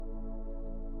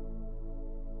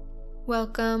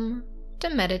Welcome to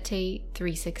Meditate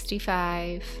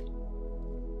 365,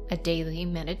 a daily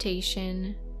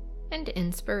meditation and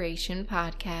inspiration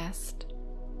podcast.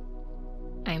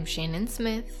 I'm Shannon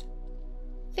Smith.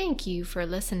 Thank you for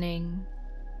listening.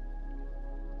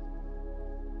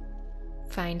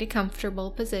 Find a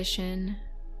comfortable position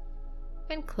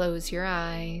and close your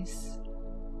eyes.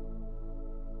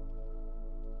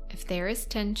 If there is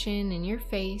tension in your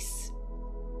face,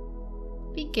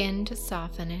 begin to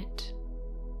soften it.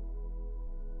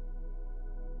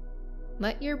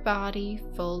 Let your body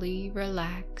fully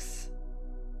relax.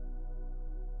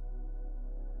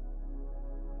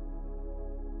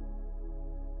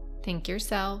 Thank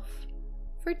yourself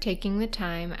for taking the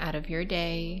time out of your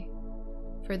day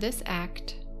for this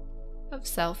act of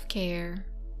self-care.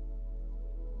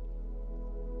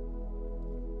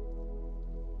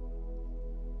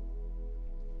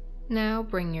 Now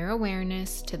bring your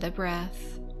awareness to the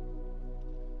breath.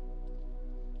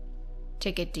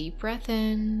 Take a deep breath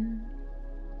in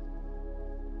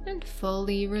and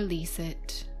fully release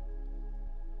it.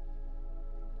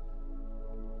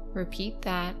 Repeat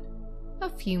that a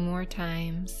few more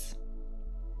times.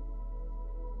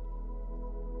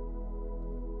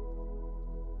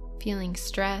 Feeling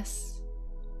stress,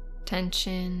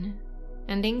 tension,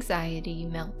 and anxiety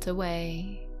melt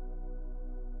away.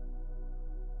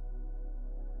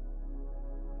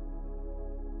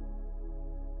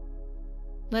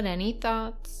 Let any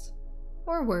thoughts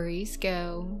or worries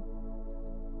go.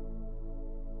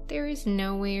 There is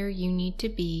nowhere you need to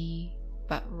be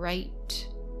but right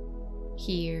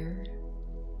here.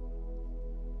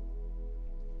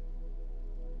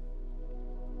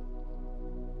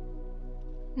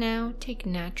 Now take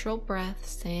natural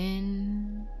breaths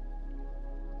in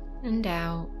and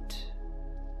out,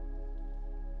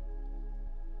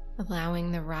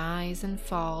 allowing the rise and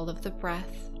fall of the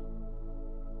breath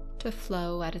to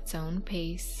flow at its own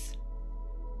pace.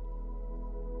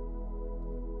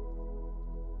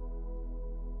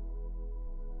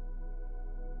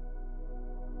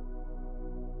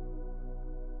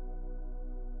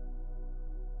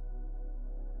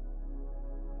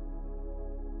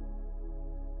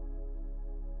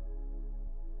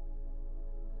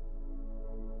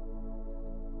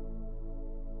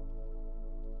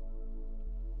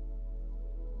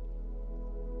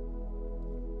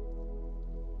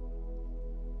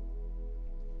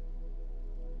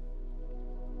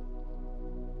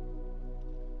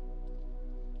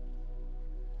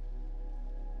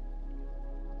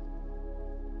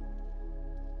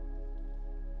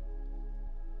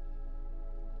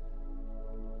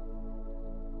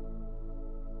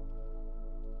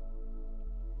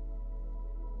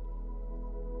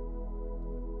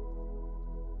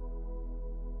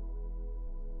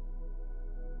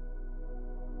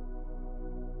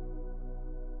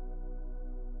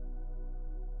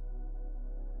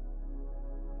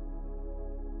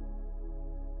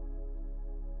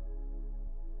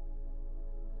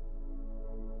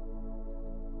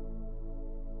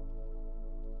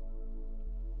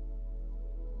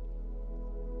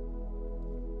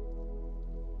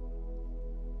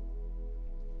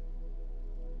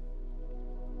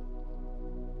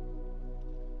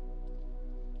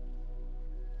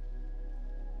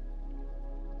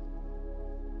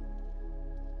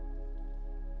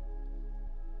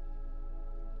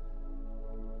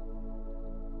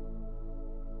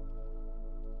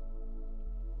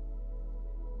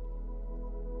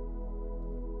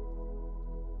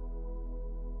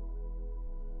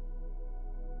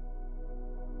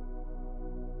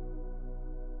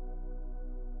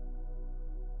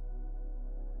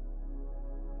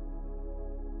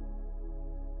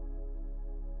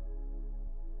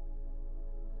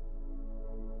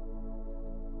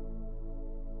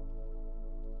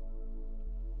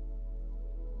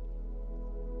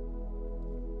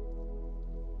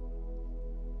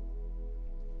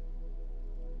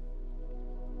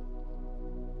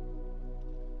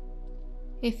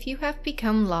 If you have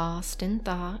become lost in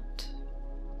thought,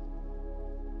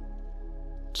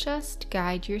 just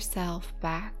guide yourself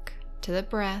back to the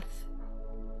breath,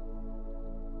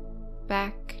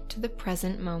 back to the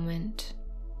present moment.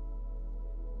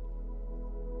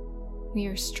 We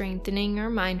are strengthening our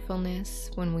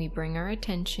mindfulness when we bring our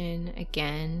attention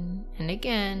again and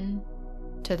again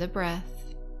to the breath.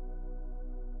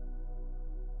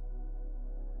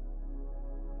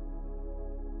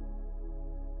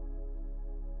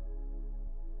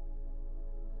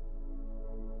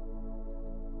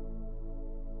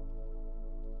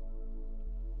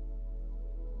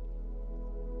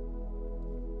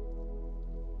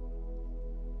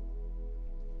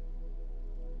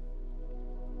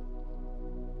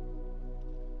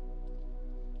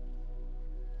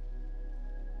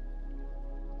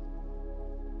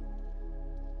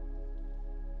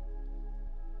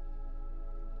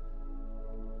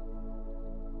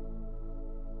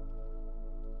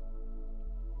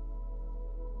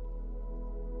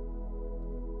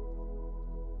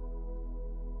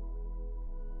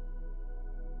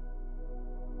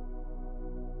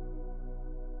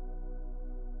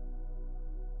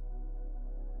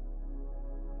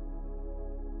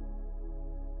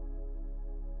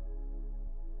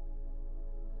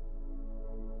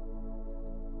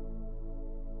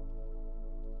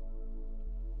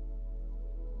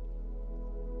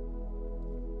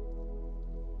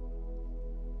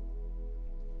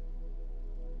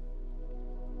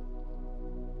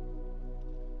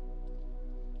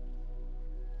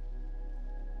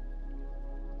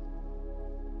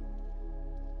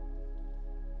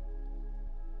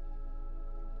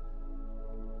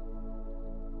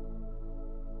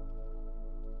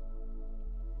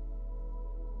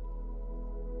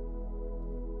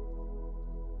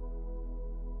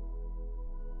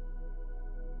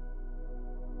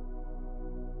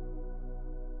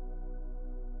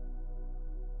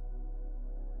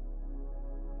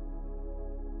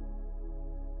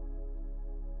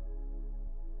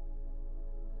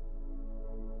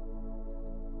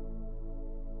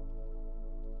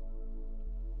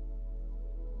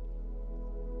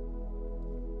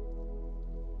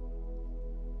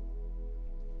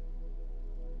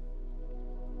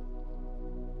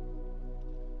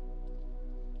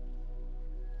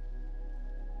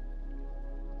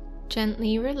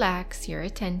 Gently relax your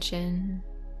attention.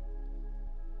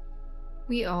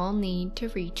 We all need to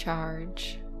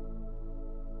recharge.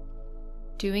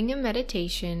 Doing a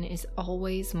meditation is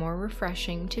always more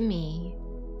refreshing to me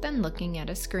than looking at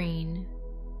a screen.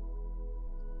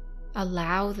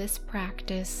 Allow this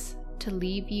practice to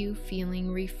leave you feeling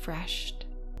refreshed,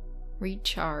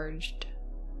 recharged.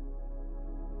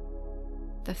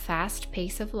 The fast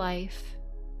pace of life,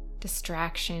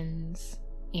 distractions,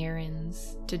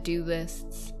 errands, to-do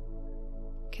lists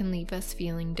can leave us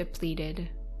feeling depleted.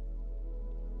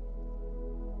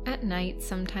 At night,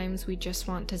 sometimes we just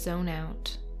want to zone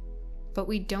out, but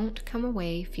we don't come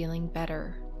away feeling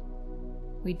better.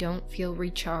 We don't feel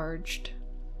recharged.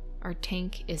 Our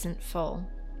tank isn't full.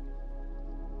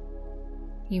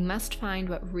 You must find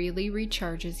what really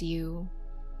recharges you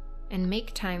and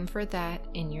make time for that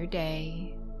in your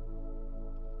day.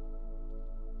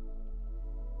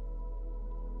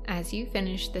 As you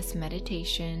finish this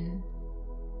meditation,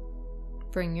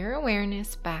 bring your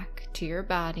awareness back to your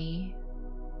body.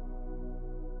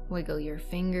 Wiggle your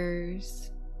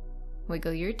fingers,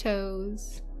 wiggle your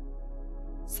toes,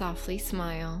 softly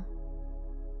smile.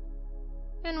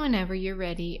 And whenever you're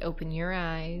ready, open your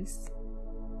eyes.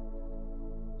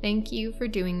 Thank you for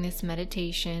doing this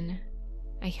meditation.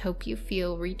 I hope you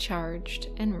feel recharged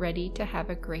and ready to have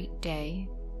a great day.